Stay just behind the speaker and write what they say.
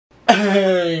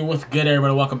Hey, what's good,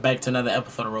 everybody? Welcome back to another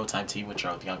episode of RollTime TV with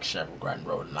your young chef regarding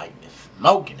road night and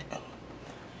smoking it.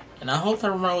 And I hope that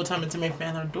RollTime and Teammate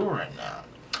fans are doing right now.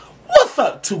 What's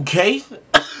up, 2K?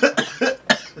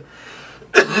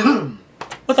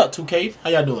 What's up, 2K? How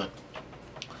y'all doing?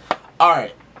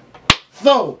 Alright.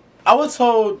 So, I was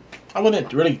told, I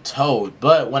wasn't really told,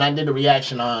 but when I did the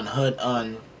reaction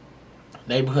on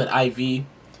Neighborhood IV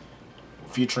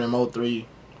featuring Mo3,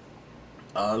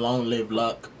 Long Live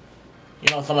Luck, you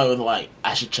know, somebody was like,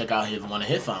 I should check out one of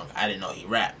his songs. I didn't know he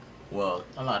rapped. Well,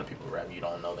 a lot of people rap. You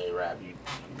don't know they rap. You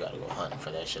gotta go hunting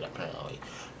for that shit, apparently.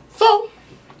 So,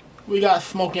 we got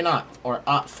Smoking Op, or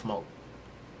Op Smoke.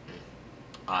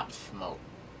 Op Smoke.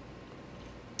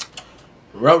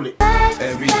 Roll it.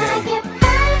 Every day.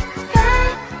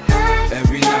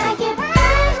 Every night.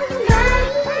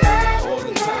 All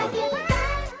the time.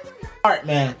 Alright,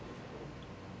 man.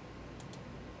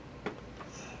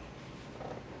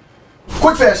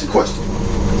 Quick fashion question.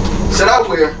 Should I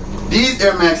wear these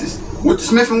Air Maxes with the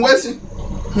Smith & Wesson?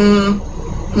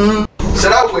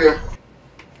 Should I wear...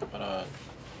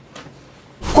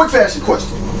 Quick fashion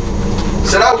question.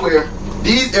 Should I wear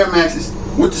these Air Maxes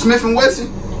with the Smith & Wesson?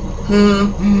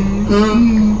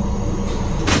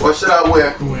 Or should I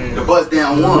wear the bust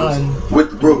down ones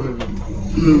with the Brooklyn?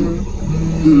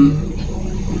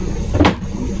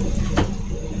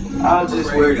 I'll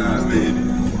just wear these, man.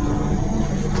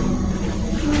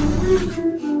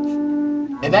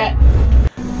 Is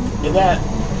that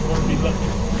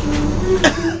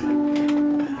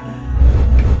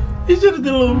he should have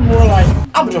did a little more like,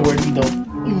 I'm gonna wear these though.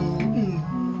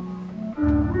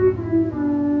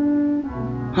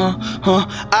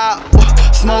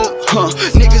 Smoke,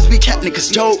 niggas be cat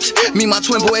niggas jokes. Me, my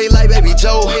twin boy, like baby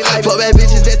Joe. Fuck bad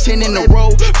bitches, that's 10 in a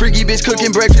row. Freaky bitch cooking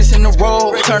breakfast in the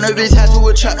roll. Turn her bitch hat to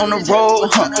a trap on the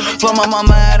road. Flow my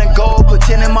mama out and gold. Put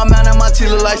 10 in my mouth and my teeth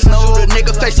look like snow. The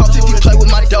nigga face off if you play with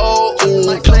my dough.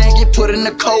 Play and get put in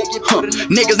the coat.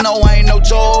 Niggas know I ain't no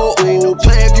Joe.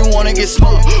 Play if you wanna get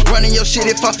smoked. Running your shit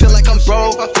if I feel like I'm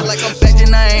broke. I feel like I'm back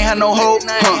then I ain't had no hope.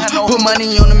 Put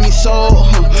money on me soul.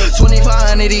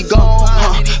 2500 he gone.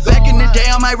 Back in the day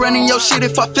I might run in your shit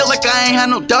if I feel like I ain't had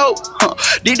no dope.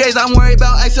 These days I'm worried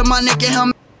about ice on my neck and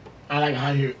helmet. I like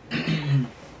how you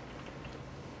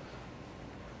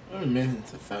we're in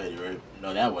society, right?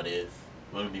 No, that what it is.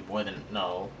 Would it be more than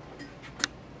no?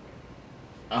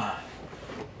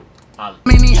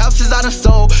 Many houses I done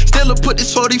sold. Still put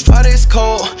this 45 this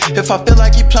cold. If I feel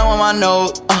like he playing with my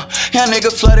nose, yeah,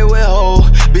 nigga flooded with hoes.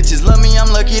 Bitches love me, I'm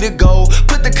lucky to go.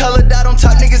 Put the color dot on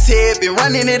top niggas' head. Been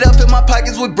running it up in my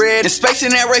pockets with bread. And space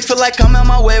in that race feel like I'm at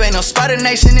my web. Ain't no Spider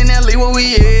Nation in LA where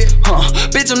we at.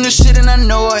 Bitch, I'm the shit and I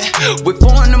know it. With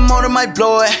 4 in the motor, might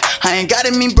blow it. I ain't got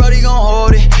it, mean brody gon'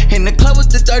 hold it. In the club with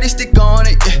the 30 stick on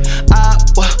it. I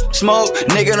smoke,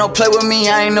 nigga don't play with me,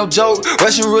 I ain't no joke.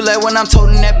 Russian roulette when I'm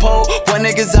toting that pole. Boy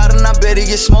niggas out and I bet he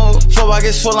get smoked. Before I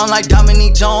get full, I'm like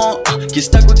Dominique Jones. Get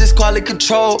stuck with this quality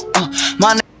control.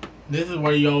 This is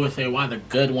where you always say, why the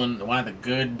good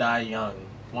die young?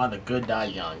 Why the good die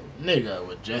young? Nigga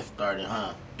was just started,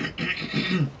 huh?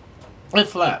 It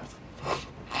slaps.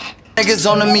 Niggas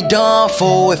on me done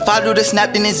for. If I do the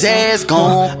snap, then his ass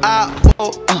gone.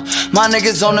 My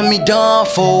niggas on me done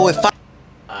for. If I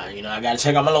you know, I gotta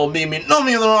check out my little baby. No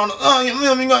me around. You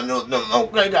feel me?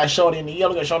 Okay, got shorty in the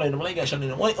yellow, got shorty in the black, got shorty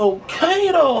in the white.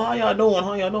 Okay though, how y'all doing?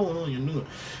 How y'all doing? How you doing?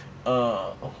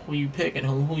 Who you picking?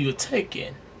 Who you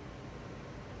taking?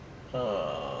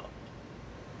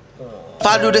 If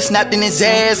I do the snap, then his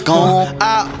ass gone.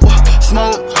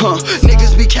 Smoke,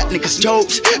 niggas be cat niggas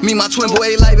jokes. Me, my twin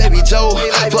boy, like baby Joe.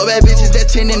 Fuck bad bitches,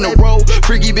 that's 10 in a row.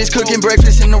 Freaky bitch cooking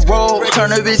breakfast in the roll.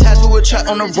 Turn her bitch hat to a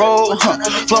trap on the road.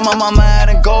 Flow my mama out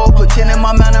and gold. Put 10 in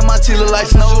my mouth and my teeth look like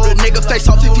snow. The nigga face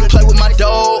off if you play with my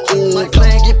dough.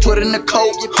 Play and get put in the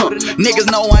coat. Niggas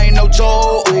know I ain't no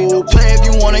Joe. Play if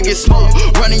you wanna get smoked.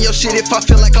 Running your shit if I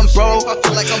feel like I'm broke. I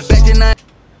feel like I'm back in that.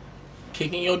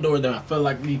 Kicking your door then I feel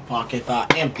like these pockets are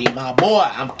empty. My boy,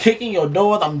 I'm kicking your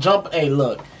doors, I'm jumping. Hey,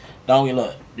 look, doggy,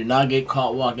 look, do not get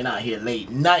caught walking out here late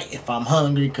night if I'm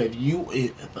hungry, because you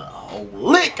is a whole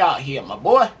lick out here, my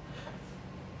boy.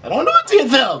 I don't do it to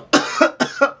yourself.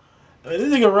 This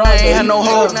nigga right. I ain't had no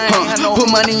hope. Put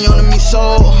money on me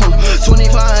soul.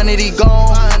 2500 he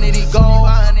gone.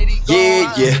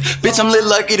 Yeah. Bitch, I'm lit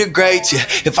lucky to great, yeah.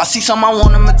 If I see something I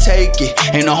want, I'ma take it.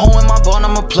 Ain't no hole in my bone,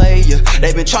 I'ma play, yeah.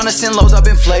 They been tryna send lows, I've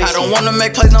been flaking. I don't wanna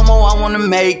make plays no more, I wanna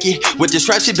make it. With this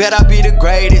rap shit, bet I be the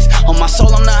greatest. On my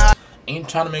soul, I'm the high. Ain't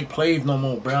trying to make plays no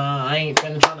more, bro. I ain't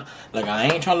trying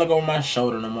to look over my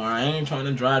shoulder no more. I ain't trying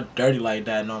to drive dirty like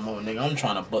that no more, nigga. I'm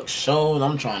trying to book shows.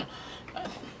 I'm trying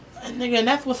to nigga, and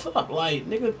that's what's up. Like,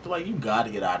 nigga, like, you gotta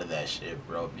get out of that shit,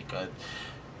 bro, because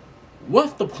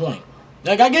what's the point?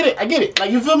 Like, I get it.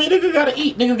 Like, you feel me? Nigga gotta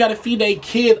eat. Niggas gotta feed their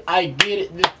kid. I get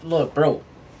it. Look, bro,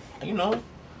 you know,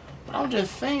 but I'm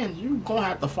just saying, you gonna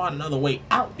have to find another way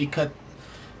out because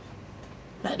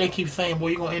like they keep saying, boy,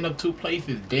 you gonna end up two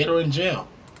places, dead or in jail.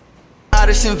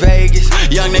 Hottest in Vegas,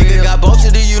 young nigga got both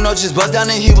of the just bust down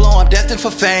in Hublot, I'm destined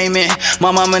for fame.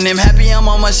 My mama and them happy, I'm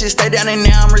on my shit, stay down and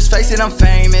now I'm rich, face it, I'm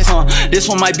famous. This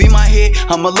one might be my hit,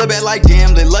 I'm a little bit like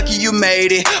damn, they lucky you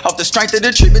made it. Off the strength of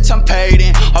the tree, bitch, I'm paid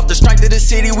in. Off the strength of the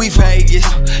city, we Vegas.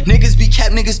 Niggas be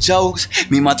cap, niggas jokes.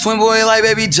 Me, my twin boy like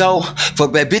baby Joe.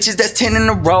 Fuck bad bitches, that's 10 in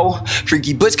a row.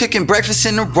 Freaky butch cooking breakfast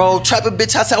in a row. Trap a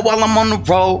bitch house out while I'm on the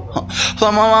road.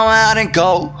 Plug my mama out and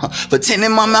go. Put 10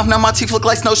 in my mouth, now my teeth look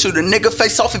like snowshoe. The nigga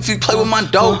face off if you play with my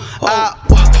dough.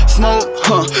 Smoke,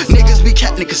 niggas be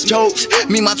cap, niggas jokes.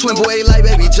 Me, my twin boy like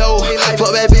baby Joe.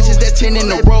 Fuck bad bitches, that's 10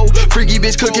 in a row. Freaky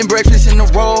bitch cooking breakfast in a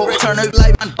row. Turn up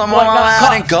like my mama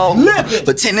out and go.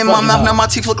 Put 10 in my mouth, now my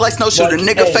teeth look like snowshoe. The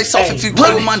nigga face off if you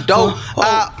play with my dough.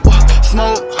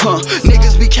 Smoke,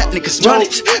 niggas be cap, niggas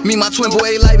jokes. Me, my twin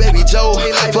boy like baby Joe.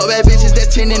 Fuck bad bitches,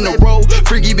 that's 10 in a row.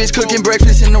 Freaky bitch cooking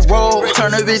breakfast in a row.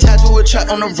 Turn a bitch hat to a trap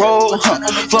on the road.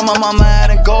 Fuck my mama out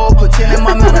and go. Put 10 in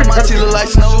my mouth, now my teeth look like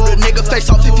snow. The nigga face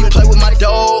off if you play with my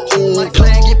dough.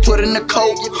 Play and get put in the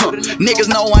coat. Niggas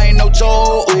know I ain't no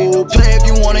Joe. Play if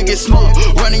you wanna get smoked.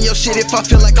 Running your shit if I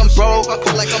feel like I'm broke.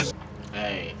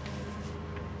 Hey,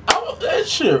 I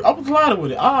was lying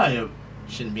with it. I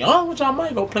shouldn't be on with y'all. I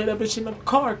might go play that bitch in the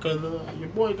car because your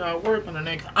boy got work in the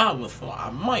next hour, so I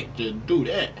might just do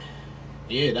that.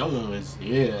 Yeah, that one was,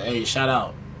 yeah, hey, shout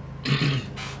out.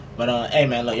 But, hey,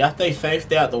 man, look, y'all stay safe,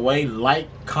 stay out the way, like,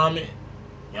 comment,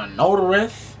 y'all know the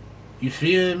rest, you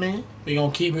feel me? We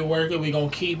gonna keep it working, we gonna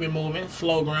keep it moving,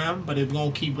 slow grind, but it's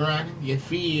gonna keep grinding, you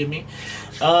feel me?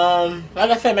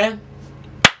 Like I said, man,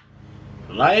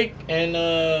 like and,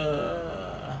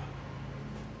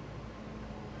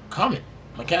 comment.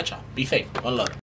 I'm gonna catch y'all. Be safe. One love.